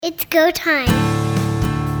It's go time.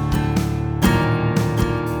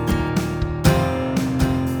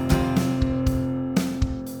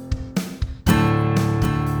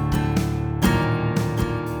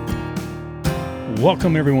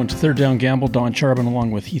 Welcome everyone to Third Down Gamble. Don Charbon along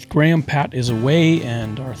with Heath Graham. Pat is away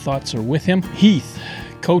and our thoughts are with him. Heath,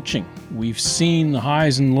 coaching. We've seen the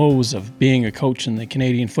highs and lows of being a coach in the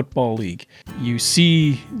Canadian Football League. You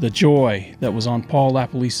see the joy that was on Paul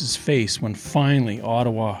LaPolice's face when finally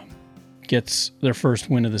Ottawa gets their first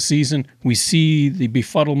win of the season. We see the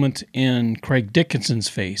befuddlement in Craig Dickinson's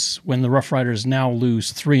face when the Rough Riders now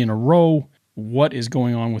lose 3 in a row. What is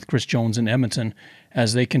going on with Chris Jones in Edmonton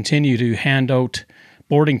as they continue to hand out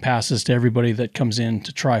boarding passes to everybody that comes in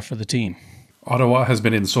to try for the team? Ottawa has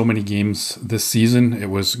been in so many games this season.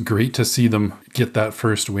 It was great to see them get that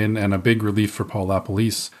first win and a big relief for Paul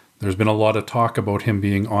LaPolice. There's been a lot of talk about him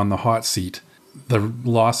being on the hot seat. The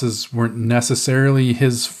losses weren't necessarily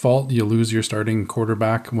his fault. You lose your starting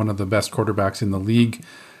quarterback, one of the best quarterbacks in the league.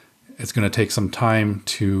 It's going to take some time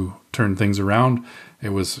to turn things around. It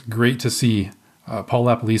was great to see. Paul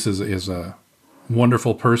LaPolice is a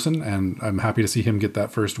wonderful person, and I'm happy to see him get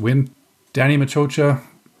that first win. Danny Maciocia,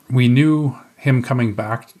 we knew him coming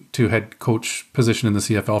back to head coach position in the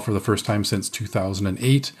CFL for the first time since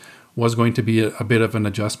 2008 was going to be a bit of an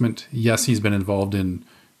adjustment. Yes, he's been involved in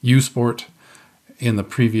U-Sport in the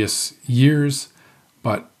previous years,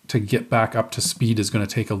 but to get back up to speed is going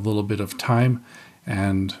to take a little bit of time,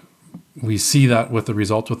 and we see that with the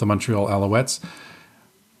results with the Montreal Alouettes.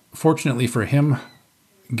 Fortunately for him,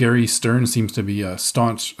 Gary Stern seems to be a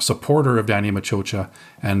staunch supporter of Danny Maciocia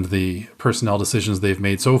and the personnel decisions they've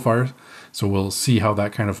made so far. So we'll see how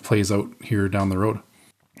that kind of plays out here down the road.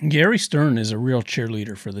 Gary Stern is a real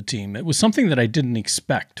cheerleader for the team. It was something that I didn't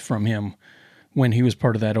expect from him when he was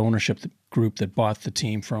part of that ownership group that bought the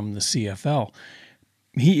team from the CFL.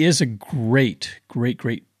 He is a great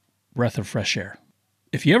breath of fresh air.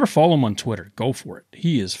 If you ever follow him on Twitter, go for it.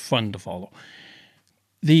 He is fun to follow.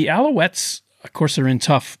 The Alouettes, of course, are in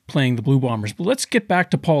tough playing the Blue Bombers, but let's get back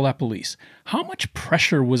to Paul LaPolice. How much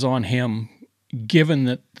pressure was on him given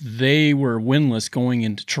that they were winless going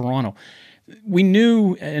into Toronto? We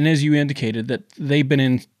knew, and as you indicated, that they've been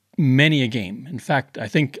in many a game. In fact, I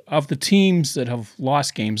think of the teams that have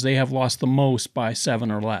lost games, they have lost the most by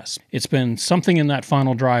 7 or less. It's been something in that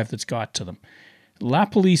final drive that's got to them.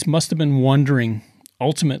 LaPolice must have been wondering,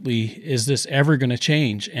 ultimately, is this ever going to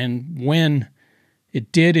change? And when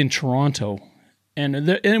it did in Toronto, and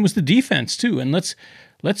it was the defense too. And let's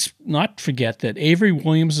not forget that Avery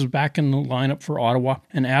Williams is back in the lineup for Ottawa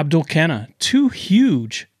and Abdul Kenna, 2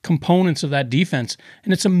 huge components of that defense.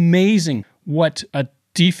 And it's amazing what a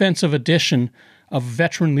defensive addition of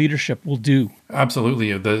veteran leadership will do.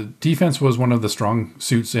 Absolutely. The defense was one of the strong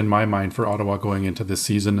suits in my mind for Ottawa going into this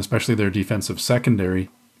season, especially their defensive secondary.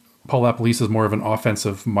 Paul LaPolice is more of an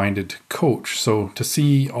offensive-minded coach, so to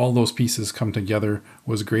see all those pieces come together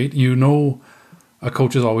was great. You know, a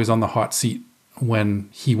coach is always on the hot seat when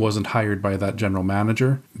he wasn't hired by that general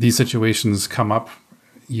manager. These situations come up.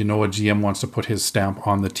 You know, a GM wants to put his stamp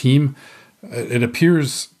on the team. It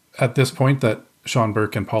appears at this point that Sean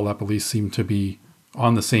Burke and Paul LaPolice seem to be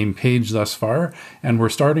on the same page thus far, and we're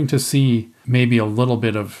starting to see maybe a little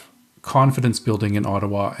bit of confidence building in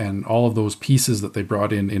Ottawa and all of those pieces that they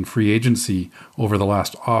brought in free agency over the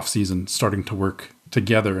last offseason starting to work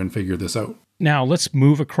together and figure this out. Now let's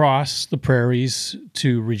move across the prairies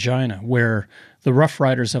to Regina, where the Rough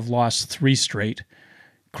Riders have lost 3 straight.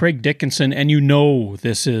 Craig Dickinson, and you know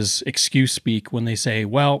this is excuse speak when they say,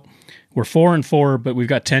 well, we're 4-4, but we've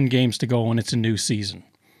got 10 games to go and it's a new season.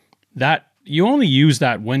 That you only use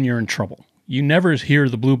that when you're in trouble. You never hear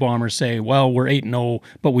the Blue Bombers say, well, we're 8-0,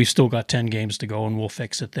 but we've still got 10 games to go and we'll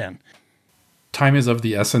fix it then. Time is of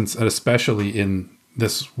the essence, especially in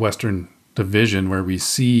this Western Division where we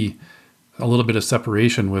see a little bit of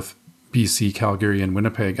separation with BC, Calgary, and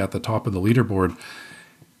Winnipeg at the top of the leaderboard.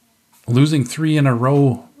 Losing 3 in a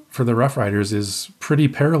row for the Rough Riders is pretty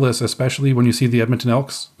perilous, especially when you see the Edmonton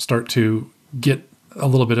Elks start to get a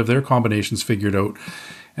little bit of their combinations figured out.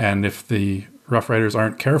 And if the Rough Riders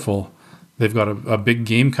aren't careful, they've got a big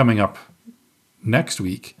game coming up next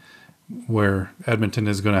week where Edmonton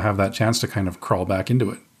is going to have that chance to kind of crawl back into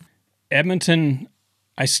it. Edmonton,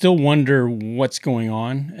 I still wonder what's going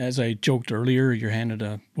on. As I joked earlier, you're handed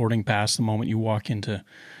a boarding pass the moment you walk into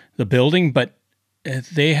the building, but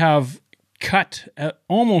they have cut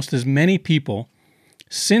almost as many people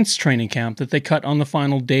since training camp that they cut on the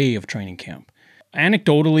final day of training camp.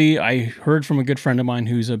 Anecdotally, I heard from a good friend of mine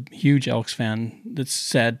who's a huge Elks fan that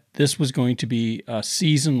said this was going to be a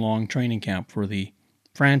season-long training camp for the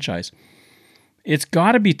franchise. It's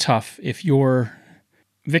got to be tough if you're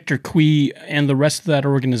Victor Cui and the rest of that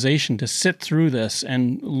organization to sit through this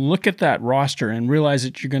and look at that roster and realize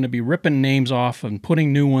that you're going to be ripping names off and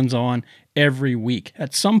putting new ones on every week.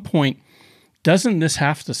 At some point, doesn't this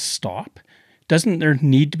have to stop? Doesn't there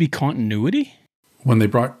need to be continuity? When they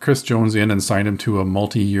brought Chris Jones in and signed him to a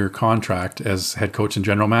multi-year contract as head coach and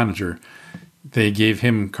general manager, they gave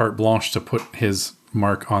him carte blanche to put his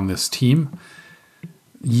mark on this team.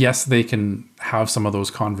 Yes, they can have some of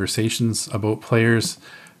those conversations about players,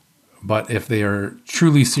 but if they are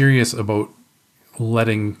truly serious about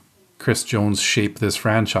letting Chris Jones shape this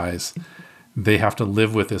franchise, they have to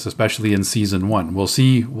live with this, especially in season 1. We'll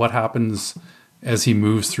see what happens as he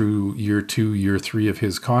moves through year 2, year 3 of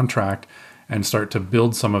his contract and start to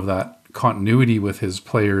build some of that continuity with his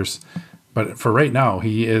players. But for right now,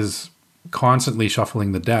 he is constantly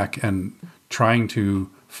shuffling the deck and trying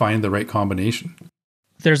to find the right combination.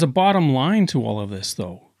 There's a bottom line to all of this,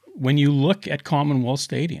 though. When you look at Commonwealth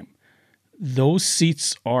Stadium, those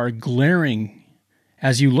seats are glaring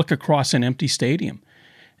as you look across an empty stadium.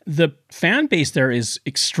 The fan base there is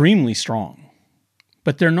extremely strong,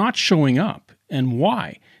 but they're not showing up. And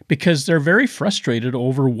why? Because they're very frustrated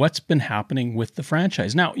over what's been happening with the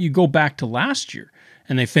franchise. Now, you go back to last year,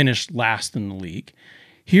 and they finished last in the league.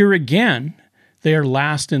 Here again, they are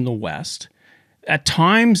last in the West. At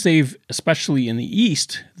times, especially in the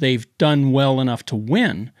East, they've done well enough to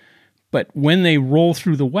win. But when they roll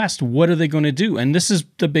through the West, what are they going to do? And this is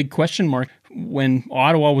the big question mark. When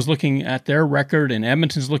Ottawa was looking at their record and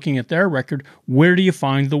Edmonton's looking at their record, where do you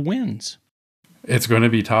find the wins? It's going to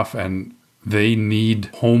be tough, and they need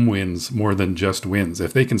home wins more than just wins.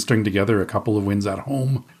 If they can string together a couple of wins at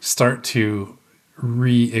home, start to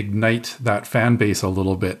reignite that fan base a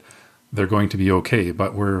little bit, they're going to be okay.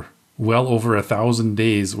 But we're well over 1,000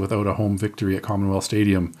 days without a home victory at Commonwealth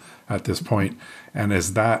Stadium at this point. And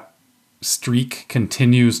as that streak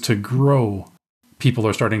continues to grow, people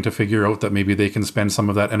are starting to figure out that maybe they can spend some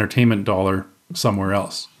of that entertainment dollar somewhere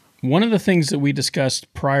else. One of the things that we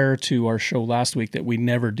discussed prior to our show last week that we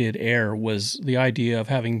never did air was the idea of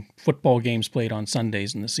having football games played on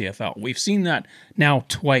Sundays in the CFL. We've seen that now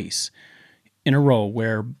twice in a row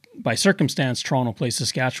where by circumstance Toronto plays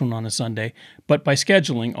Saskatchewan on a Sunday, but by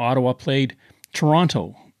scheduling Ottawa played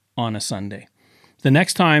Toronto on a Sunday. The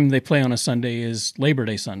next time they play on a Sunday is Labor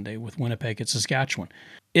Day Sunday with Winnipeg at Saskatchewan.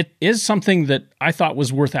 It is something that I thought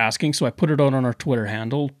was worth asking, so I put it out on our Twitter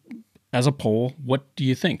handle as a poll. What do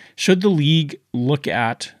you think? Should the league look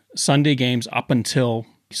at Sunday games up until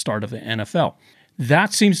the start of the NFL?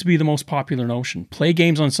 That seems to be the most popular notion. Play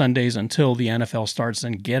games on Sundays until the NFL starts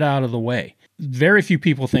and get out of the way. Very few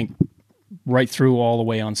people think right through all the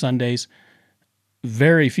way on Sundays.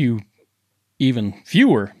 Very few, even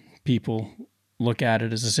fewer people look at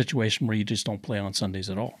it as a situation where you just don't play on Sundays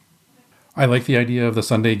at all. I like the idea of the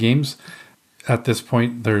Sunday games. At this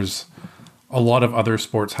point, there's a lot of other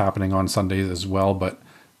sports happening on Sundays as well, but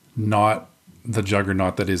not the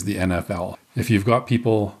juggernaut that is the NFL. If you've got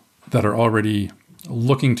people that are already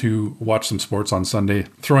looking to watch some sports on Sunday,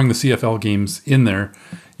 throwing the CFL games in there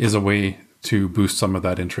is a way to boost some of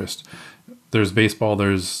that interest. There's baseball,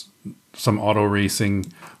 there's some auto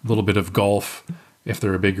racing, a little bit of golf, if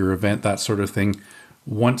they're a bigger event, that sort of thing.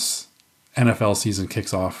 Once NFL season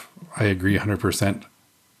kicks off, I agree 100%.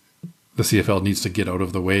 The CFL needs to get out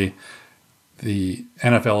of the way. The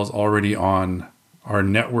NFL is already on our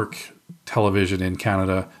network television in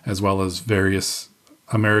Canada, as well as various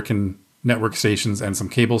American network stations and some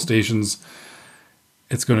cable stations.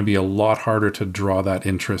 It's going to be a lot harder to draw that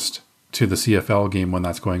interest to the CFL game when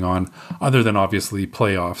that's going on, other than obviously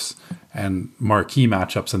playoffs and marquee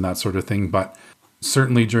matchups and that sort of thing. But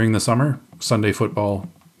certainly during the summer, Sunday football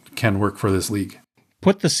can work for this league.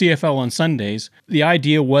 Put the CFL on Sundays. The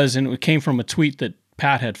idea was, and it came from a tweet that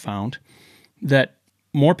Pat had found, that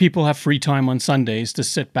more people have free time on Sundays to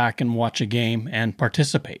sit back and watch a game and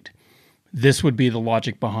participate. This would be the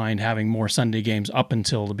logic behind having more Sunday games up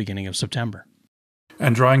until the beginning of September.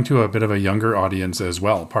 And drawing to a bit of a younger audience as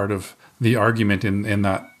well. Part of the argument in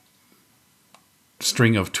that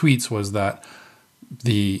string of tweets was that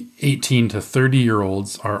the 18 to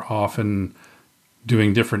 30-year-olds are often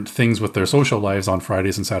doing different things with their social lives on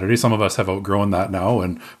Fridays and Saturdays. Some of us have outgrown that now,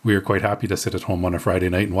 and we are quite happy to sit at home on a Friday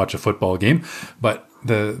night and watch a football game. But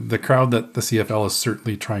the crowd that the CFL is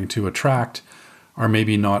certainly trying to attract are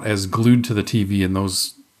maybe not as glued to the TV in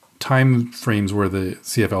those time frames where the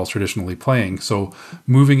CFL is traditionally playing. So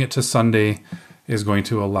moving it to Sunday is going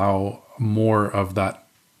to allow more of that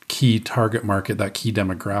key target market, that key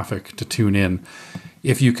demographic to tune in.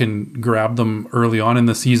 If you can grab them early on in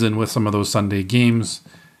the season with some of those Sunday games,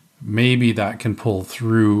 maybe that can pull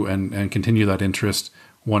through and continue that interest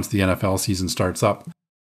once the NFL season starts up.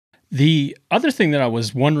 The other thing that I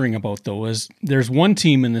was wondering about, though, is there's one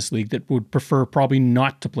team in this league that would prefer probably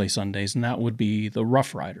not to play Sundays, and that would be the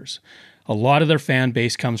Rough Riders. A lot of their fan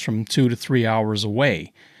base comes from 2 to 3 hours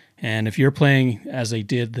away. And if you're playing, as they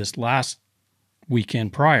did this last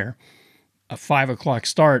weekend prior, a 5 o'clock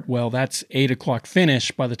start, well, that's 8 o'clock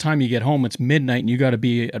finish. By the time you get home, it's midnight and you got to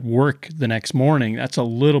be at work the next morning. That's a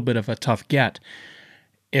little bit of a tough get.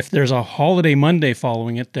 If there's a holiday Monday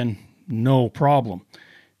following it, then no problem.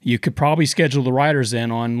 You could probably schedule the Riders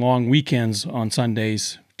in on long weekends on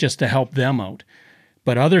Sundays just to help them out.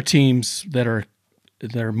 But other teams that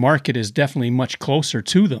their market is definitely much closer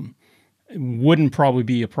to them wouldn't probably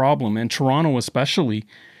be a problem. And Toronto especially,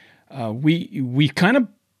 we kind of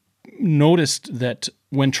noticed that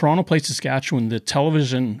when Toronto played Saskatchewan, the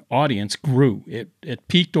television audience grew. It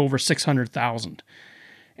peaked over 600,000.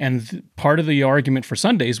 And part of the argument for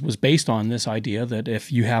Sundays was based on this idea that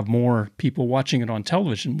if you have more people watching it on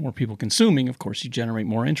television, more people consuming, of course, you generate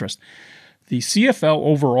more interest. The CFL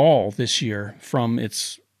overall this year, from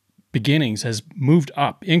its beginnings, has moved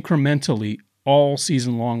up incrementally all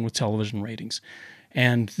season long with television ratings.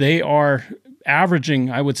 And they are averaging,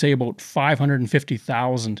 I would say, about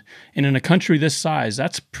 550,000. And in a country this size,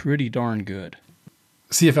 that's pretty darn good.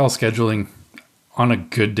 CFL scheduling on a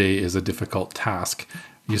good day is a difficult task.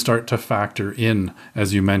 You start to factor in,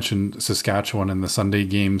 as you mentioned, Saskatchewan and the Sunday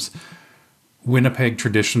games. Winnipeg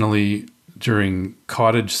traditionally during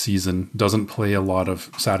cottage season doesn't play a lot of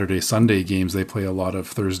Saturday, Sunday games. They play a lot of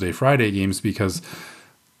Thursday, Friday games because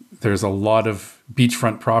there's a lot of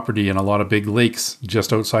beachfront property and a lot of big lakes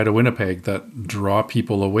just outside of Winnipeg that draw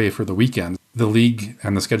people away for the weekend. The league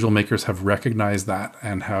and the schedule makers have recognized that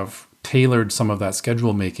and have tailored some of that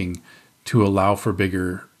schedule making to allow for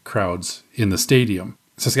bigger crowds in the stadium.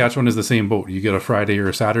 Saskatchewan is the same boat. You get a Friday or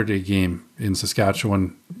a Saturday game in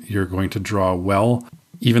Saskatchewan, you're going to draw well.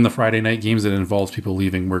 Even the Friday night games, it involves people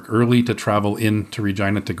leaving work early to travel in to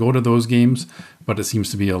Regina to go to those games. But it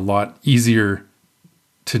seems to be a lot easier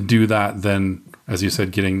to do that than, as you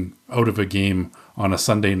said, getting out of a game on a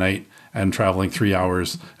Sunday night and traveling 3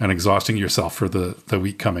 hours and exhausting yourself for the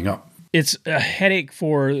week coming up. It's a headache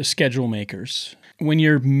for schedule makers. When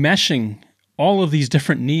you're meshing all of these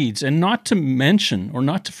different needs, and not to mention or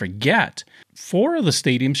not to forget, 4 of the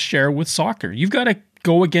stadiums share with soccer. You've got to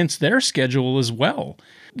go against their schedule as well.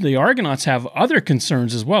 The Argonauts have other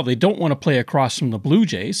concerns as well. They don't want to play across from the Blue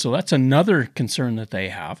Jays, so that's another concern that they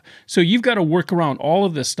have. So you've got to work around all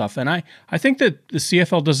of this stuff, and I think that the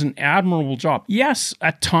CFL does an admirable job. Yes,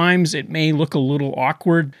 at times it may look a little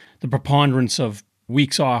awkward, the preponderance of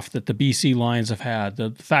weeks off that the BC Lions have had,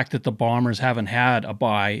 the fact that the Bombers haven't had a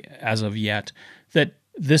bye as of yet, that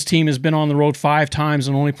this team has been on the road 5 times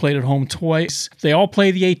and only played at home twice. They all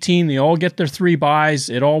play the 18, they all get their 3 byes,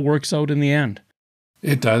 it all works out in the end.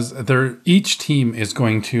 It does. Each team is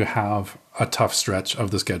going to have a tough stretch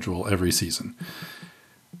of the schedule every season.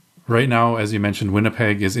 Right now, as you mentioned,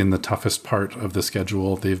 Winnipeg is in the toughest part of the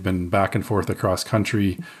schedule. They've been back and forth across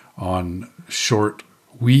country on short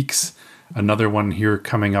weeks. Another one here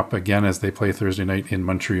coming up again as they play Thursday night in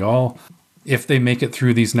Montreal. If they make it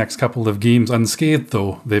through these next couple of games unscathed,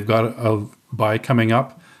 though, they've got a bye coming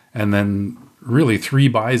up and then really 3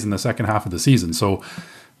 byes in the second half of the season. So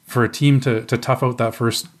for a team to tough out that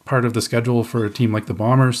first part of the schedule for a team like the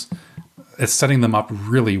Bombers, it's setting them up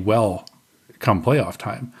really well come playoff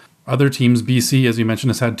time. Other teams, BC, as you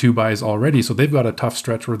mentioned, has had 2 byes already, so they've got a tough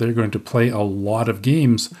stretch where they're going to play a lot of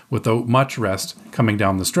games without much rest coming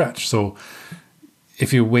down the stretch. So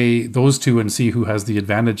if you weigh those two and see who has the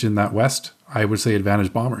advantage in that West, I would say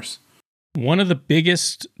advantage Bombers. One of the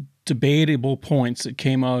biggest debatable points that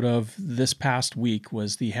came out of this past week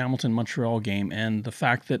was the Hamilton-Montreal game and the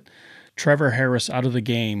fact that Trevor Harris out of the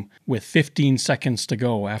game with 15 seconds to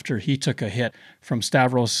go after he took a hit from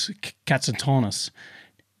Stavros Katsantonis.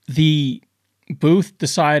 The booth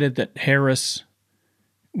decided that Harris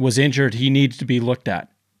was injured. He needed to be looked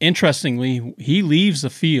at. Interestingly, he leaves the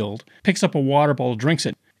field, picks up a water bottle, drinks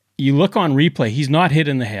it. You look on replay, he's not hit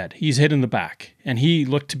in the head. He's hit in the back, and he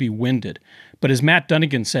looked to be winded. But as Matt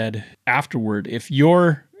Dunnigan said afterward, if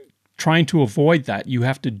you're trying to avoid that, you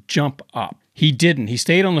have to jump up. He didn't. He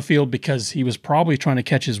stayed on the field because he was probably trying to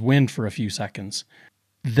catch his wind for a few seconds.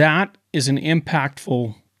 That is an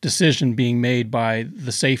impactful decision being made by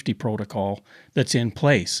the safety protocol that's in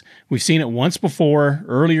place. We've seen it once before,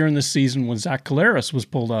 earlier in the season when Zach Collaros was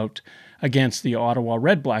pulled out against the Ottawa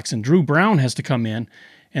Redblacks, and Drew Brown has to come in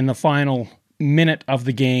the final minute of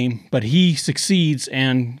the game, but he succeeds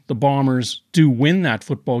and the Bombers do win that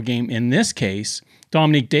football game in this case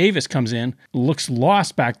Dominique Davis comes in, looks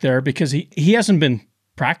lost back there because he hasn't been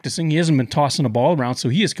practicing. He hasn't been tossing a ball around, so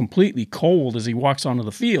he is completely cold as he walks onto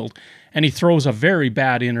the field, and he throws a very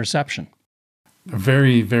bad interception. A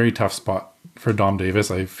very, very tough spot for Dom Davis.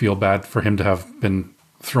 I feel bad for him to have been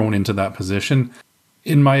thrown into that position.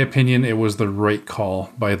 In my opinion, it was the right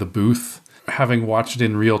call by the booth. Having watched it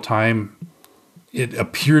in real time, it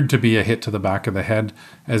appeared to be a hit to the back of the head.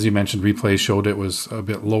 As you mentioned, replays showed it was a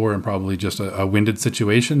bit lower and probably just a winded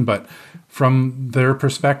situation. But from their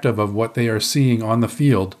perspective of what they are seeing on the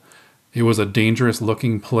field, it was a dangerous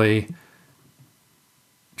looking play.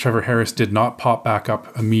 Trevor Harris did not pop back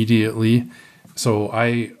up immediately. So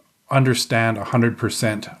I understand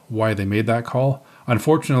 100% why they made that call.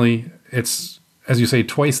 Unfortunately, it's, as you say,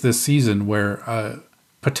 twice this season where a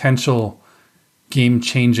potential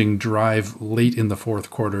game-changing drive late in the fourth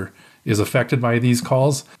quarter is affected by these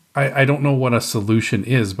calls. I don't know what a solution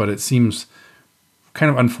is, but it seems kind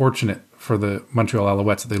of unfortunate for the Montreal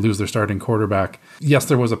Alouettes that they lose their starting quarterback. Yes,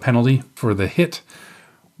 there was a penalty for the hit,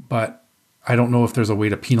 but I don't know if there's a way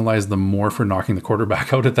to penalize them more for knocking the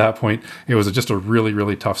quarterback out at that point. It was just a really,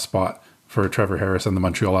 really tough spot for Trevor Harris and the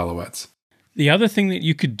Montreal Alouettes. The other thing that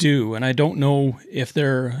you could do, and I don't know if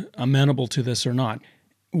they're amenable to this or not,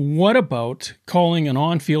 what about calling an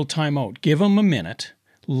on-field timeout? Give him a minute.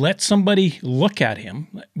 Let somebody look at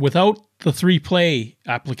him without the 3-play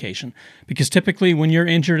application. Because typically when you're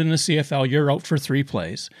injured in the CFL, you're out for 3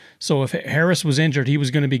 plays. So if Harris was injured, he was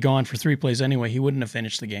going to be gone for 3 plays anyway. He wouldn't have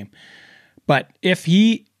finished the game. But if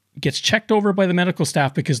he gets checked over by the medical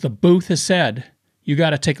staff because the booth has said, you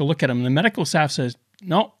got to take a look at him. The medical staff says,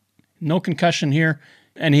 no concussion here.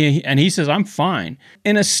 And he says, I'm fine.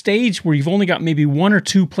 In a stage where you've only got maybe 1 or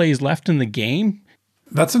 2 plays left in the game.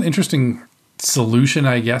 That's an interesting solution,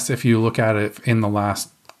 I guess, if you look at it in the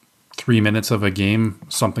last 3 minutes of a game,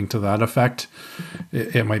 something to that effect.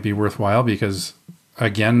 It might be worthwhile because,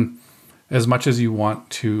 again, as much as you want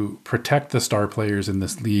to protect the star players in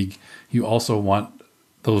this league, you also want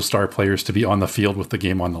those star players to be on the field with the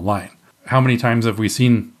game on the line. How many times have we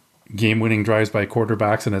seen game-winning drives by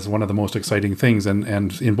quarterbacks, and it's one of the most exciting things.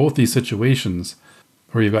 And in both these situations,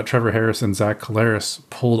 where you've got Trevor Harris and Zach Collaros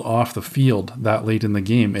pulled off the field that late in the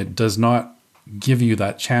game, it does not give you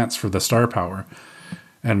that chance for the star power.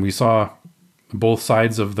 And we saw both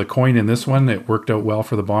sides of the coin in this one. It worked out well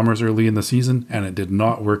for the Bombers early in the season, and it did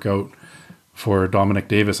not work out for Dominique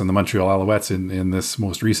Davis and the Montreal Alouettes in this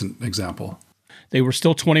most recent example. They were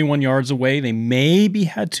still 21 yards away. They maybe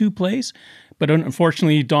had 2 plays. But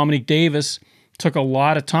unfortunately, Dominique Davis took a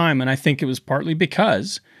lot of time, and I think it was partly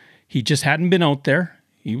because he just hadn't been out there.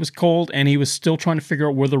 He was cold, and he was still trying to figure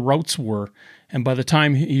out where the routes were. And by the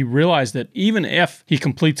time he realized that even if he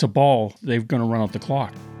completes a ball, they're going to run out the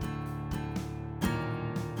clock.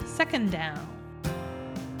 Second down.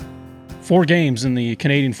 4 games in the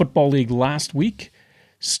Canadian Football League last week,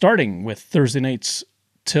 starting with Thursday night's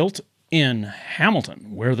tilt in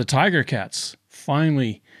Hamilton, where the Tiger Cats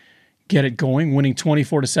finally get it going, winning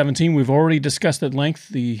 24-17. We've already discussed at length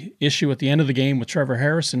the issue at the end of the game with Trevor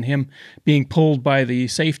Harris and him being pulled by the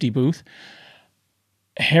safety booth.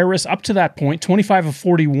 Harris, up to that point, 25 of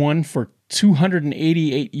 41 for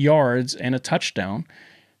 288 yards and a touchdown.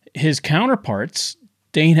 His counterparts,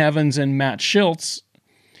 Dane Evans and Matt Shiltz,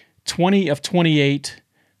 20 of 28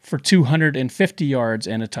 for 250 yards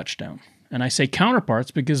and a touchdown. And I say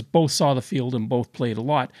counterparts because both saw the field and both played a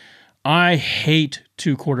lot. I hate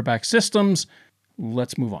 2 quarterback systems.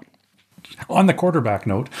 Let's move on. On the quarterback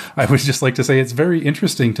note, I would just like to say it's very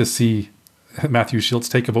interesting to see Matthew Shiltz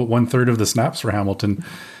take about 1/3 of the snaps for Hamilton.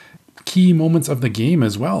 Key moments of the game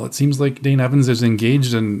as well. It seems like Dane Evans is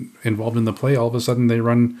engaged and involved in the play. All of a sudden they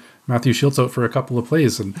run Matthew Shiltz out for a couple of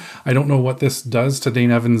plays. And I don't know what this does to Dane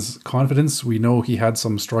Evans' confidence. We know he had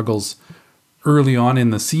some struggles early on in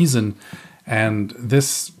the season. And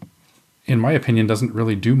this, in my opinion, doesn't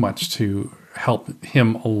really do much to help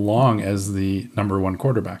him along as the number 1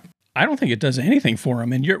 quarterback. I don't think it does anything for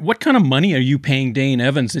him. And what kind of money are you paying Dane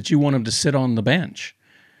Evans that you want him to sit on the bench?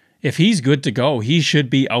 If he's good to go, he should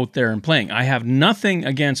be out there and playing. I have nothing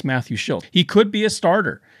against Matthew Shiltz. He could be a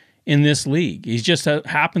starter in this league. He just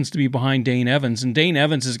happens to be behind Dane Evans, and Dane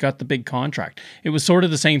Evans has got the big contract. It was sort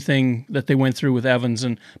of the same thing that they went through with Evans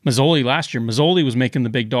and Mazzoli last year. Mazzoli was making the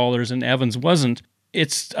big dollars and Evans wasn't.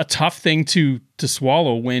 It's a tough thing to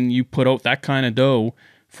swallow when you put out that kind of dough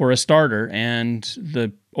for a starter and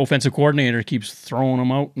the offensive coordinator keeps throwing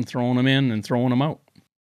them out and throwing them in and throwing them out.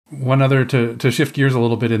 One other, to shift gears a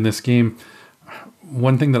little bit in this game,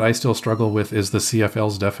 one thing that I still struggle with is the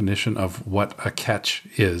CFL's definition of what a catch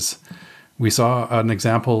is. We saw an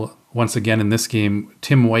example Once again in this game,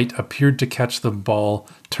 Tim White appeared to catch the ball,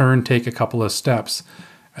 turn, take a couple of steps,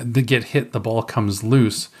 they get hit, the ball comes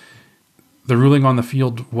loose. The ruling on the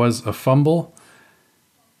field was a fumble.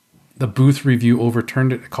 The booth review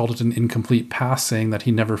overturned it, called it an incomplete pass, saying that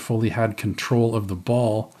he never fully had control of the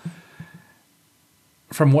ball.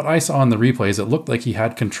 From what I saw on the replays, it looked like he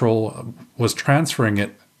had control, was transferring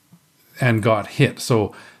it, and got hit.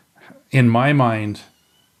 So in my mind,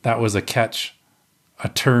 that was a catch, a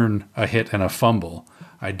turn, a hit, and a fumble.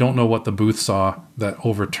 I don't know what the booth saw that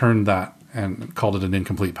overturned that and called it an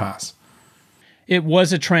incomplete pass. It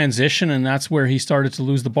was a transition, and that's where he started to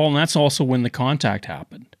lose the ball, and that's also when the contact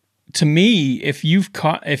happened. To me, if you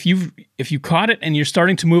caught it and you're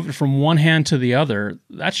starting to move it from one hand to the other,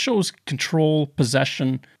 that shows control,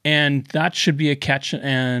 possession, and that should be a catch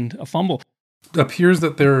and a fumble. It appears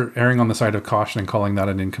that they're erring on the side of caution and calling that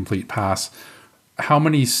an incomplete pass. How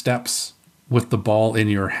many steps with the ball in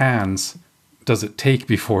your hands does it take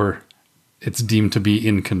before it's deemed to be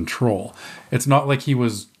in control? It's not like he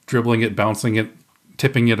was dribbling it, bouncing it,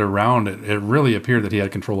 tipping it around. It really appeared that he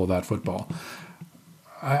had control of that football.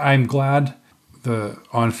 I'm glad the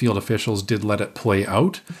on-field officials did let it play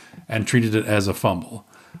out and treated it as a fumble.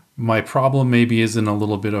 My problem maybe is in a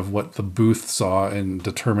little bit of what the booth saw in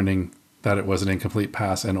determining that it was an incomplete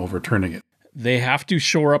pass and overturning it. They have to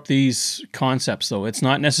shore up these concepts, though. It's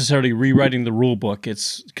not necessarily rewriting the rule book.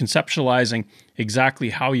 It's conceptualizing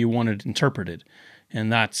exactly how you want it interpreted.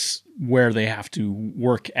 And that's where they have to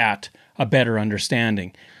work at a better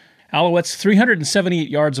understanding. Alouettes, 378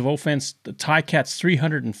 yards of offense. The Ticats,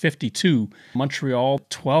 352. Montreal,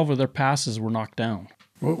 12 of their passes were knocked down.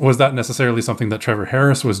 Was that necessarily something that Trevor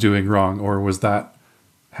Harris was doing wrong, or was that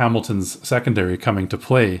Hamilton's secondary coming to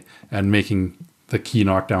play and making the key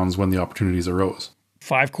knockdowns when the opportunities arose?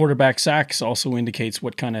 5 quarterback sacks also indicates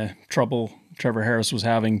what kind of trouble Trevor Harris was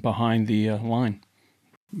having behind the line.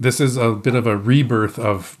 This is a bit of a rebirth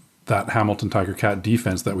of that Hamilton Tiger Cat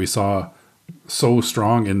defense that we saw so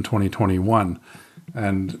strong in 2021.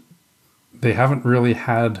 And they haven't really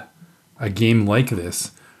had a game like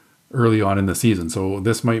this early on in the season. So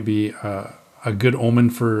this might be a good omen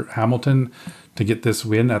for Hamilton to get this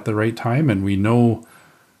win at the right time. And we know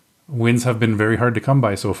wins have been very hard to come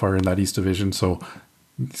by so far in that East Division. So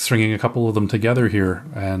stringing a couple of them together here,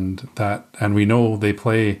 and we know they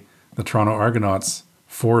play the Toronto Argonauts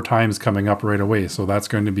 4 times coming up right away. So that's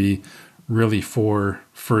going to be really for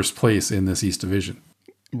first place in this East Division.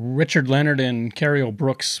 Richard Leonard and Carriel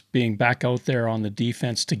Brooks being back out there on the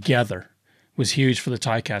defense together was huge for the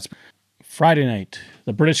Ticats. Friday night,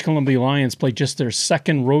 the British Columbia Lions played just their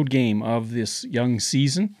second road game of this young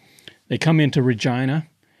season. They come into Regina.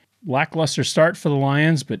 Lackluster start for the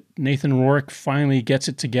Lions, but Nathan Rourke finally gets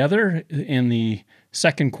it together in the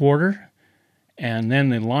second quarter. And then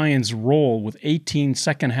the Lions roll with 18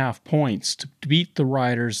 second-half points to beat the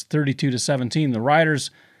Riders 32-17. The Riders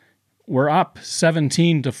were up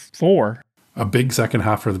 17-4. A big second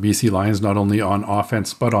half for the BC Lions, not only on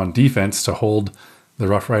offense but on defense, to hold the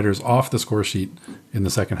Rough Riders off the score sheet in the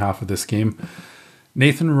second half of this game.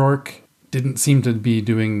 Nathan Rourke didn't seem to be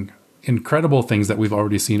doing incredible things that we've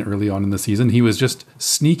already seen early on in the season. He was just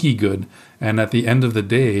sneaky good, and at the end of the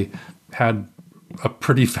day had a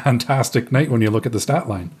pretty fantastic night when you look at the stat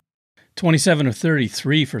line. 27 of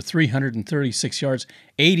 33 for 336 yards,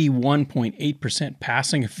 81.8%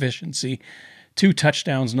 passing efficiency, 2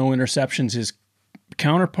 touchdowns, no interceptions. His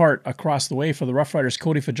counterpart across the way for the Rough Riders,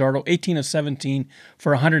 Cody Fajardo, 18 of 17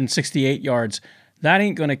 for 168 yards. That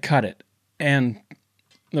ain't going to cut it. And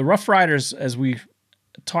the Rough Riders, as we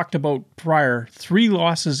talked about prior, 3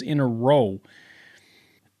 losses in a row.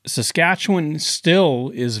 Saskatchewan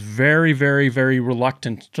still is very, very, very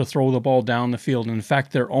reluctant to throw the ball down the field. In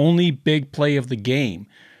fact, their only big play of the game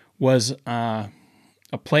was a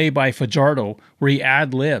play by Fajardo where he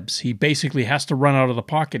ad-libs. He basically has to run out of the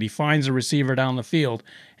pocket. He finds a receiver down the field,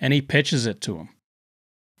 and he pitches it to him.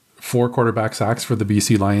 4 quarterback sacks for the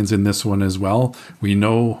BC Lions in this one as well. We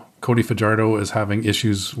know Cody Fajardo is having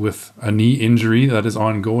issues with a knee injury that is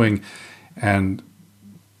ongoing, and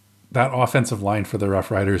that offensive line for the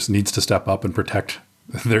Rough Riders needs to step up and protect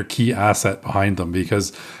their key asset behind them,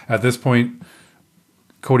 because at this point,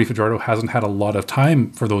 Cody Fajardo hasn't had a lot of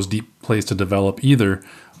time for those deep plays to develop either.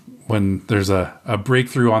 When there's a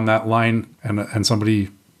breakthrough on that line and somebody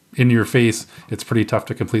in your face, it's pretty tough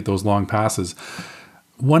to complete those long passes.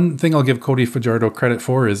 One thing I'll give Cody Fajardo credit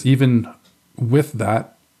for is even with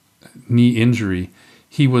that knee injury,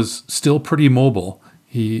 he was still pretty mobile.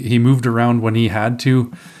 He moved around when he had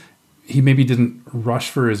to. He maybe didn't rush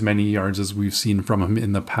for as many yards as we've seen from him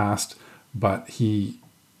in the past, but he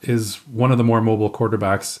is one of the more mobile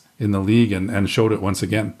quarterbacks in the league and showed it once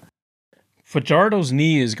again. Fajardo's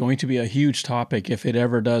knee is going to be a huge topic if it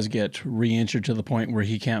ever does get re-injured to the point where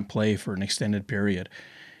he can't play for an extended period.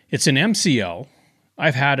 It's an MCL.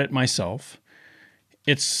 I've had it myself.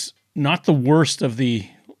 It's not the worst of the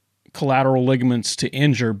collateral ligaments to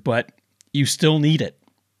injure, but you still need it.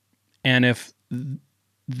 And if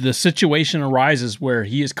the situation arises where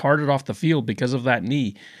he is carted off the field because of that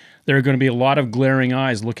knee, there are going to be a lot of glaring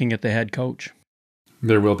eyes looking at the head coach.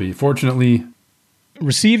 There will be. Fortunately,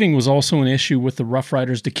 receiving was also an issue with the Rough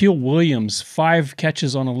Riders. Da'Keel Williams, 5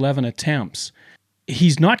 catches on 11 attempts.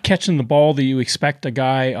 He's not catching the ball that you expect a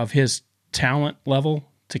guy of his talent level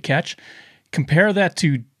to catch. Compare that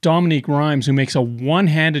to Dominique Rhymes, who makes a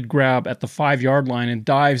one-handed grab at the 5-yard line and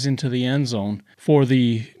dives into the end zone for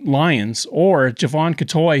the Lions, or Javon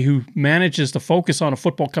Katoy, who manages to focus on a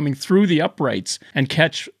football coming through the uprights and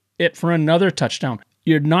catch it for another touchdown.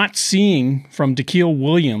 You're not seeing from Da'Keel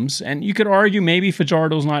Williams, and you could argue maybe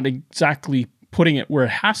Fajardo's not exactly putting it where it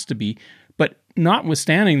has to be, but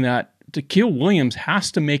notwithstanding that, Da'Keel Williams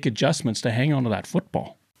has to make adjustments to hang on to that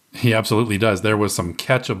football. He absolutely does. There was some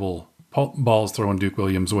catchable balls thrown Duke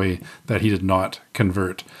Williams' way that he did not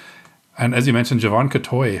convert. And as you mentioned, Javon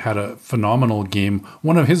Katoy had a phenomenal game.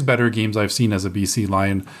 One of his better games I've seen as a BC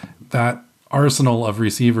Lion. That arsenal of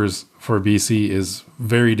receivers for BC is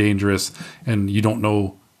very dangerous, and you don't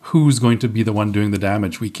know who's going to be the one doing the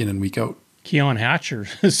damage week in and week out. Keon Hatcher,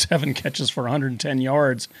 7 catches for 110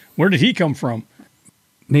 yards. Where did he come from?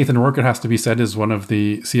 Nathan Rourke, it has to be said, is one of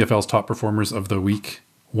the CFL's top performers of the week.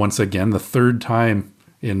 Once again, the 3rd time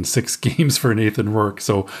in 6 games for Nathan Rourke.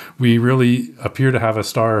 So we really appear to have a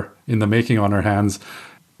star in the making on our hands.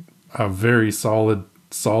 A very solid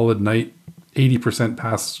night, 80%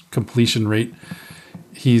 pass completion rate.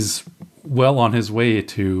 He's well on his way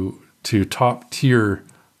to top tier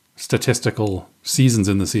statistical seasons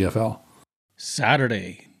in the CFL.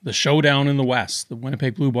 Saturday, the showdown in the West. The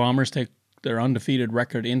Winnipeg Blue Bombers take their undefeated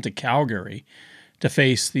record into Calgary to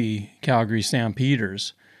face the Calgary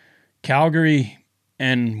Stampeders. Calgary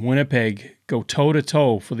and Winnipeg go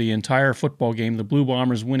toe-to-toe for the entire football game. The Blue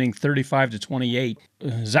Bombers winning 35-28.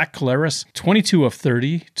 Zach Collaros, 22 of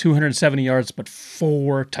 30, 270 yards, but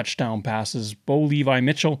 4 touchdown passes. Bo Levi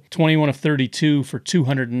Mitchell, 21 of 32 for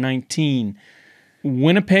 219.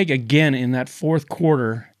 Winnipeg, again, in that 4th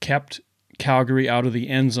quarter, kept Calgary out of the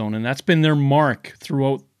end zone, and that's been their mark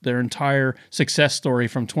throughout their entire success story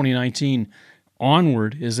from 2019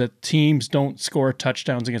 onward, is that teams don't score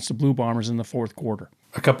touchdowns against the Blue Bombers in the 4th quarter.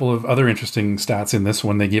 A couple of other interesting stats in this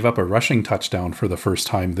one. They gave up a rushing touchdown for the first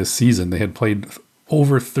time this season. They had played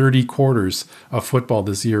over 30 quarters of football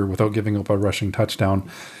this year without giving up a rushing touchdown.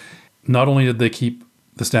 Not only did they keep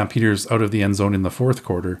the Stampeders out of the end zone in the 4th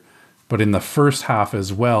quarter, but in the first half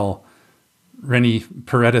as well, Rennie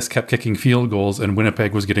Paredes kept kicking field goals and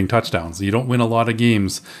Winnipeg was getting touchdowns. You don't win a lot of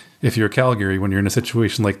games if you're Calgary when you're in a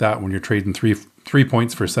situation like that, when you're trading three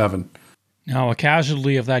points for 7. Now, a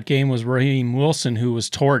casualty of that game was Raheem Wilson, who was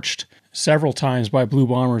torched several times by Blue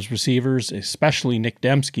Bombers receivers, especially Nick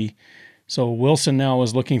Dembski. So Wilson now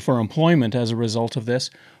is looking for employment as a result of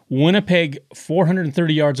this. Winnipeg,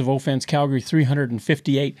 430 yards of offense, Calgary,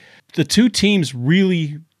 358. The two teams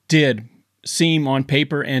really did seem on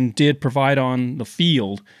paper and did provide on the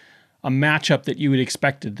field a matchup that you would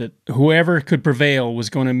expected, that whoever could prevail was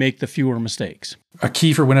going to make the fewer mistakes. A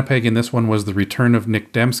key for Winnipeg in this one was the return of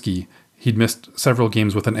Nick Dembski. He'd missed several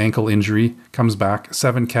games with an ankle injury, comes back,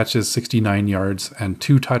 7 catches, 69 yards, and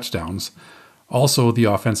 2 touchdowns. Also, the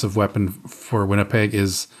offensive weapon for Winnipeg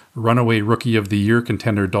is runaway rookie of the year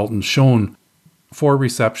contender Dalton Schoen, 4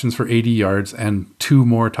 receptions for 80 yards and 2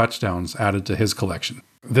 more touchdowns added to his collection.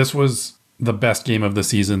 This was the best game of the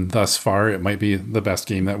season thus far. It might be the best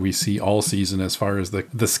game that we see all season as far as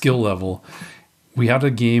the skill level. We had a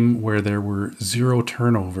game where there were 0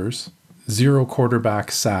 turnovers, 0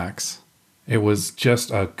 quarterback sacks. It was just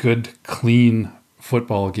a good, clean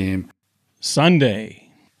football game. Sunday,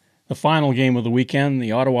 the final game of the weekend,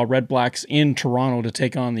 the Ottawa Redblacks in Toronto to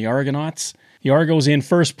take on the Argonauts. The Argos in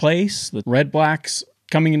first place. The Redblacks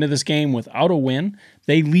coming into this game without a win.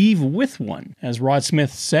 They leave with one. As Rod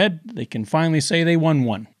Smith said, they can finally say they won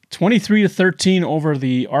one. 23-13 over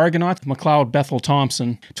the Argonauts. McLeod Bethel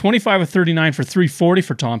Thompson, 25 of 39 for 340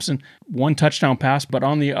 for Thompson. 1 touchdown pass. But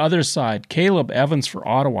on the other side, Caleb Evans for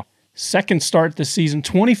Ottawa. Second start this season,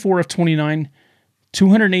 24 of 29,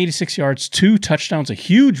 286 yards, 2 touchdowns, a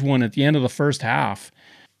huge one at the end of the first half.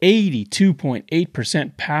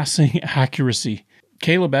 82.8% passing accuracy.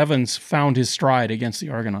 Caleb Evans found his stride against the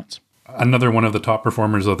Argonauts. Another one of the top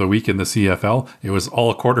performers of the week in the CFL. It was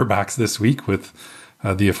all quarterbacks this week with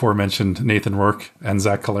the aforementioned Nathan Rourke and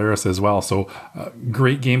Zach Collaros as well. So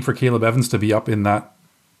great game for Caleb Evans to be up in that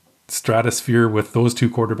stratosphere with those two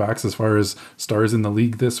quarterbacks as far as stars in the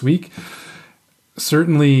league this week.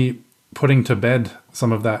 Certainly putting to bed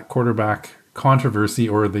some of that quarterback controversy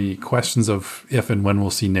or the questions of if and when we'll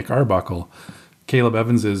see Nick Arbuckle. Caleb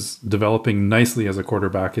Evans is developing nicely as a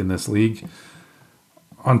quarterback in this league.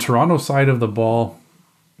 On Toronto's side of the ball,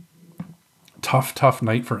 tough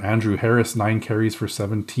night for Andrew Harris. 9 carries for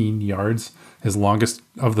 17 yards. His longest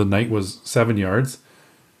of the night was 7 yards.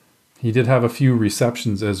 He did have a few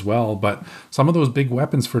receptions as well, but some of those big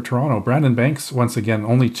weapons for Toronto. Brandon Banks, once again,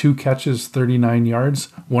 only 2 catches, 39 yards.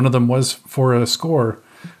 One of them was for a score,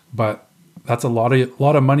 but that's a lot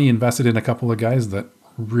of money invested in a couple of guys that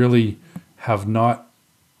really have not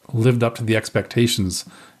lived up to the expectations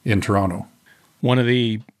in Toronto. One of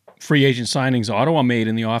the free agent signings Ottawa made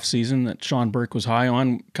in the offseason that Sean Burke was high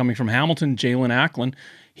on, coming from Hamilton, Jalen Acklin.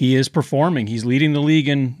 He is performing. He's leading the league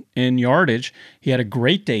in yardage. He had a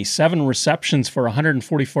great day, 7 receptions for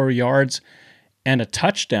 144 yards and a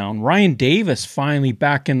touchdown. Ryan Davis finally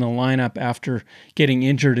back in the lineup after getting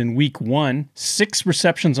injured in week 1. 6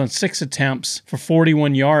 receptions on 6 attempts for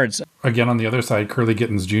 41 yards. Again, on the other side, Curly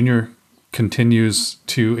Gittens Jr. continues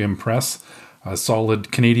to impress. A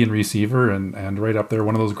solid Canadian receiver and right up there,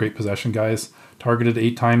 one of those great possession guys. Targeted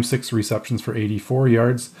 8 times, 6 receptions for 84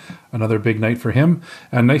 yards. Another big night for him.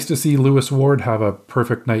 And nice to see Lewis Ward have a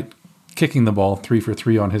perfect night kicking the ball, 3 for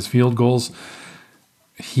 3 on his field goals.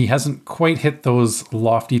 He hasn't quite hit those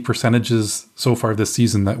lofty percentages so far this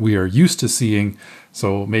season that we are used to seeing.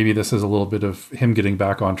 So maybe this is a little bit of him getting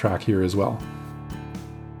back on track here as well.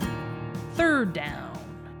 Third down.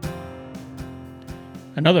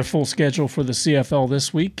 Another full schedule for the CFL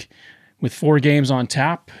this week with 4 games on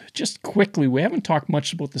tap. Just quickly, we haven't talked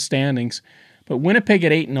much about the standings, but Winnipeg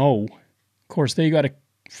at 8-0. Of course, they got a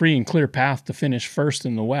free and clear path to finish first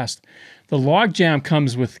in the West. The logjam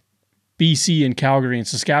comes with BC and Calgary and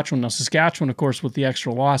Saskatchewan. Now, Saskatchewan, of course, with the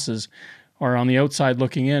extra losses, are on the outside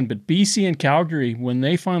looking in. But BC and Calgary, when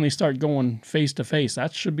they finally start going face-to-face,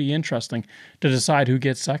 that should be interesting to decide who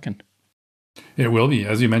gets second. It will be.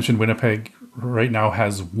 As you mentioned, Winnipeg right now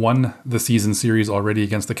has won the season series already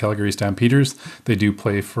against the Calgary Stampeders. They do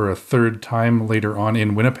play for a third time later on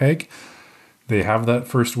in Winnipeg. They have that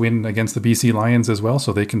first win against the BC Lions as well,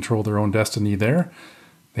 so they control their own destiny there.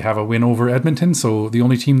 They have a win over Edmonton, so the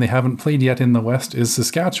only team they haven't played yet in the West is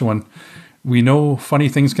Saskatchewan. We know funny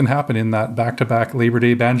things can happen in that back-to-back Labor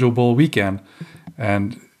Day Banjo Bowl weekend,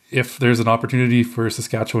 and if there's an opportunity for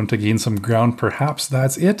Saskatchewan to gain some ground, perhaps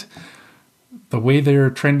that's it. The way they're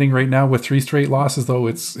trending right now with 3 straight losses, though,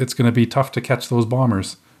 it's going to be tough to catch those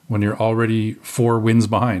Bombers when you're already 4 wins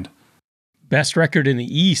behind. Best record in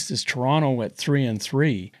the East is Toronto at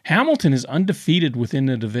 3-3. Hamilton is undefeated within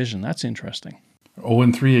the division. That's interesting.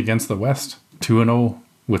 0-3 against the West, 2-0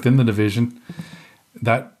 within the division.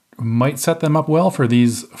 That might set them up well for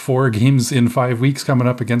these 4 games in 5 weeks coming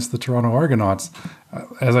up against the Toronto Argonauts.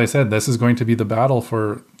 As I said, this is going to be the battle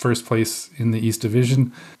for first place in the East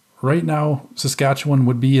Division. Right now, Saskatchewan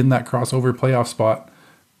would be in that crossover playoff spot.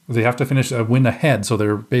 They have to finish a win ahead, so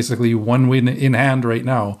they're basically 1 win in hand right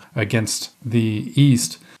now against the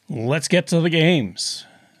East. Let's get to the games.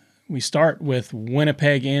 We start with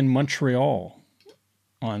Winnipeg and Montreal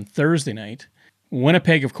on Thursday night.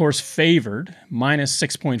 Winnipeg, of course, favored, minus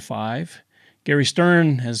 6.5. Gary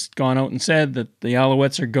Stern has gone out and said that the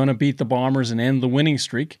Alouettes are going to beat the Bombers and end the winning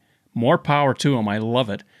streak. More power to them. I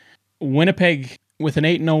love it. Winnipeg with an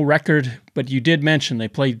 8-0 record, but you did mention they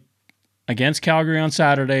played against Calgary on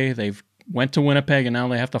Saturday. They've went to Winnipeg, and now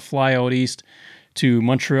they have to fly out east to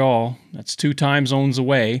Montreal. That's 2 time zones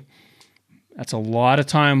away. That's a lot of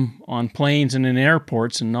time on planes and in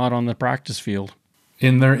airports and not on the practice field.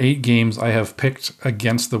 In their 8 games, I have picked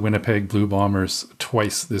against the Winnipeg Blue Bombers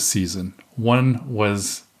twice this season. One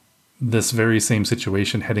was this very same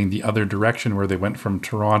situation heading the other direction where they went from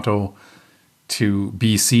Toronto to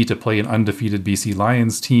BC to play an undefeated BC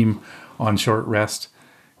Lions team on short rest.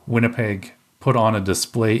 Winnipeg put on a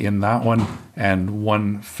display in that one and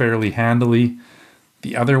won fairly handily.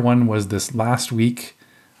 The other one was this last week.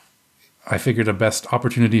 I figured a best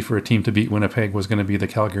opportunity for a team to beat Winnipeg was going to be the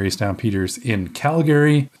Calgary Stampeders in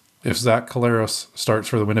Calgary. If Zach Collaros starts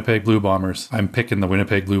for the Winnipeg Blue Bombers, I'm picking the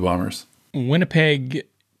Winnipeg Blue Bombers. Winnipeg,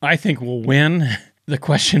 I think, will win. The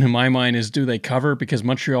question in my mind is, do they cover? Because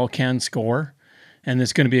Montreal can score. And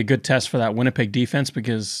it's going to be a good test for that Winnipeg defense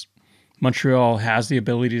because Montreal has the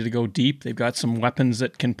ability to go deep. They've got some weapons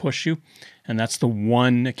that can push you. And that's the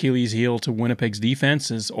one Achilles heel to Winnipeg's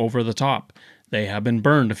defense is over the top. They have been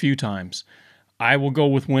burned a few times. I will go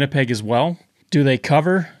with Winnipeg as well. Do they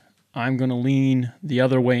cover? I'm going to lean the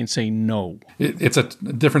other way and say no. It's a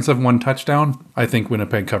difference of 1 touchdown. I think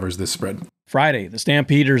Winnipeg covers this spread. Friday, the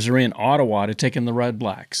Stampeders are in Ottawa to take in the Red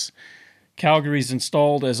Blacks. Calgary's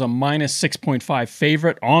installed as a minus 6.5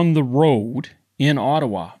 favorite on the road in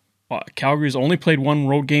Ottawa. Calgary's only played 1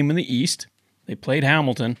 road game in the East. They played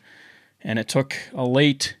Hamilton, and it took a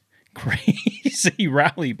late, crazy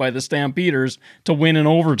rally by the Stampeders to win in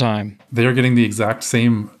overtime. They're getting the exact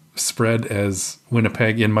same spread as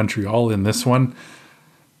Winnipeg in Montreal in this one.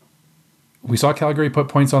 We saw Calgary put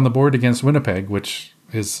points on the board against Winnipeg, which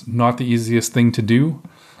is not the easiest thing to do.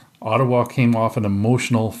 Ottawa came off an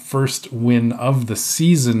emotional first win of the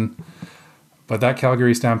season, but that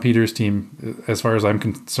Calgary Stampeders team, as far as I'm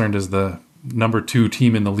concerned, is the number 2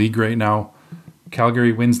 team in the league right now.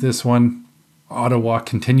 Calgary wins this one. Ottawa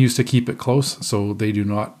continues to keep it close, so they do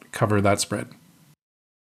not cover that spread.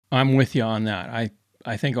 I'm with you on that.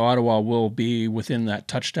 I think Ottawa will be within that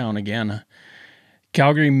touchdown again.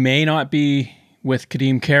 Calgary may not be with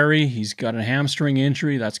Kadeem Carey. He's got a hamstring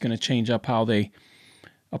injury. That's going to change up how they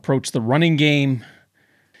approach the running game.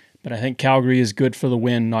 But I think Calgary is good for the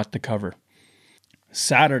win, not the cover.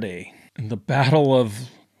 Saturday, the battle of,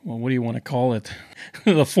 well, what do you want to call it?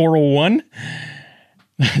 The 401?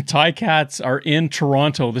 The Ticats are in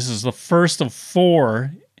Toronto. This is the first of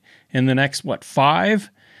 4 in the next, 5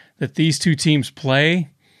 that these two teams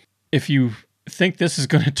play. If you think this is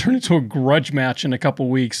going to turn into a grudge match in a couple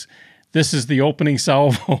weeks, this is the opening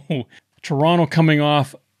salvo. Toronto coming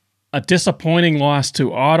off a disappointing loss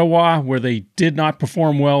to Ottawa where they did not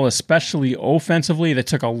perform well, especially offensively. They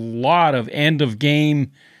took a lot of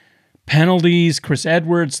end-of-game penalties. Chris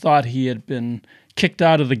Edwards thought he had been kicked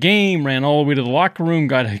out of the game, ran all the way to the locker room,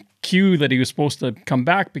 got a cue that he was supposed to come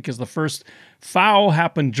back because the first foul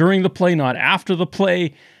happened during the play, not after the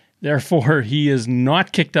play. Therefore, he is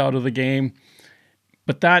not kicked out of the game.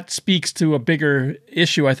 But that speaks to a bigger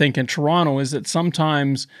issue, I think, in Toronto, is that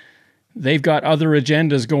sometimes they've got other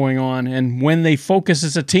agendas going on, and when they focus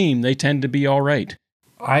as a team, they tend to be all right.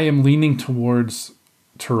 I am leaning towards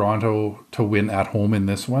Toronto to win at home in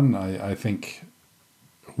this one. I think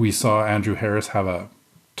we saw Andrew Harris have a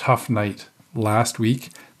tough night last week.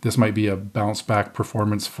 This might be a bounce-back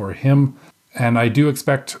performance for him. And I do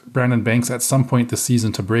expect Brandon Banks at some point this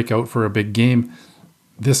season to break out for a big game.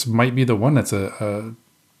 This might be the one. That's a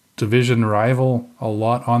division rival, a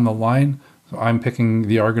lot on the line. So I'm picking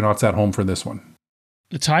the Argonauts at home for this one.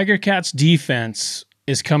 The Tiger Cats defense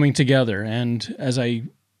is coming together. And as I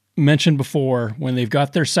mentioned before, when they've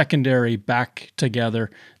got their secondary back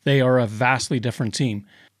together, they are a vastly different team.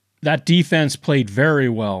 That defense played very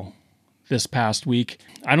well this past week.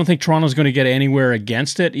 I don't think Toronto's going to get anywhere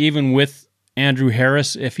against it, even with Andrew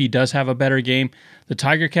Harris, if he does have a better game. The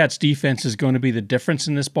Tiger Cats defense is going to be the difference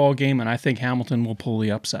in this ball game, and I think Hamilton will pull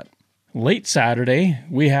the upset. Late Saturday,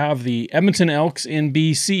 we have the Edmonton Elks in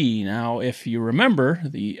BC. Now, if you remember,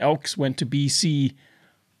 the Elks went to BC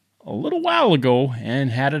a little while ago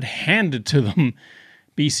and had it handed to them.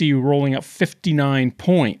 BC rolling up 59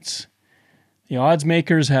 points. The odds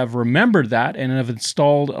makers have remembered that and have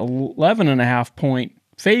installed 11.5-point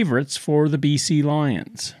favorites for the BC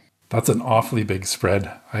Lions. That's an awfully big spread.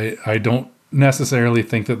 I don't necessarily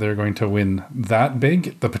think that they're going to win that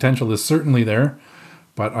big. The potential is certainly there,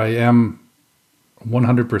 but I am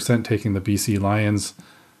 100% taking the BC Lions.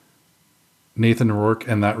 Nathan Rourke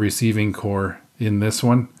and that receiving core in this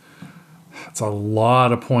one. It's a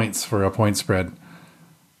lot of points for a point spread.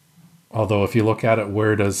 Although if you look at it,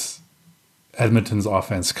 where does Edmonton's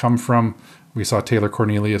offense come from? We saw Taylor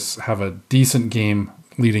Cornelius have a decent game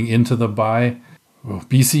leading into the bye. Well,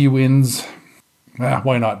 BC wins.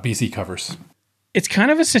 Why not? BC covers. It's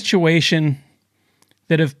kind of a situation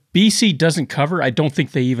that if BC doesn't cover, I don't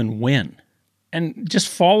think they even win. And just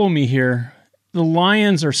follow me here. The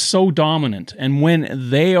Lions are so dominant, and when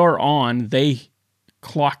they are on, they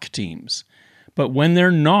clock teams. But when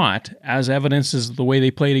they're not, as evidence is the way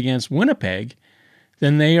they played against Winnipeg,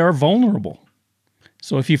 then they are vulnerable.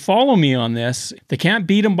 So if you follow me on this, they can't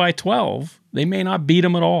beat them by 12. They may not beat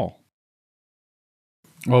them at all.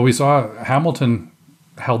 Well, we saw Hamilton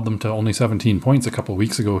held them to only 17 points a couple of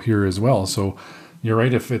weeks ago here as well. So you're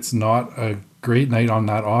right, if it's not a great night on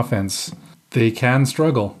that offense, they can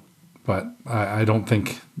struggle. But I don't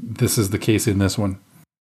think this is the case in this one.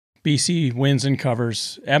 BC wins and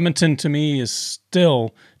covers. Edmonton, to me, is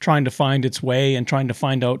still trying to find its way and trying to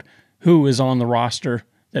find out who is on the roster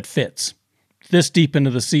that fits. This deep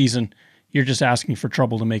into the season, you're just asking for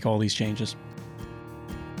trouble to make all these changes.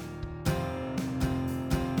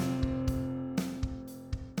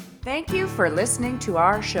 Thank you for listening to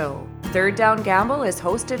our show. Third Down Gamble is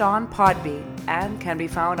hosted on Podbean and can be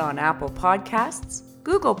found on Apple Podcasts,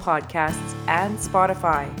 Google Podcasts, and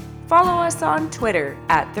Spotify. Follow us on Twitter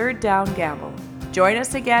at Third Down Gamble. Join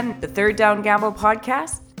us again, the Third Down Gamble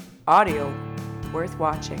podcast, audio worth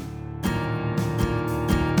watching.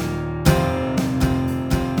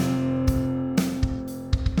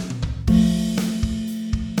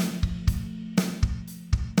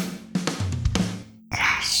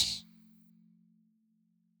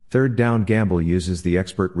 Third Down Gamble uses the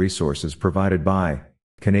expert resources provided by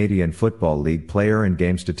Canadian Football League player and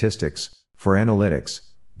game statistics for analytics,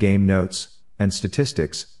 game notes, and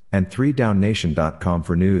statistics, and 3downnation.com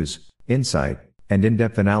for news, insight, and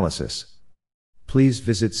in-depth analysis. Please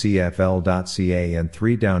visit cfl.ca and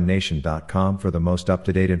 3downnation.com for the most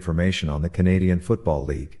up-to-date information on the Canadian Football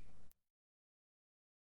League.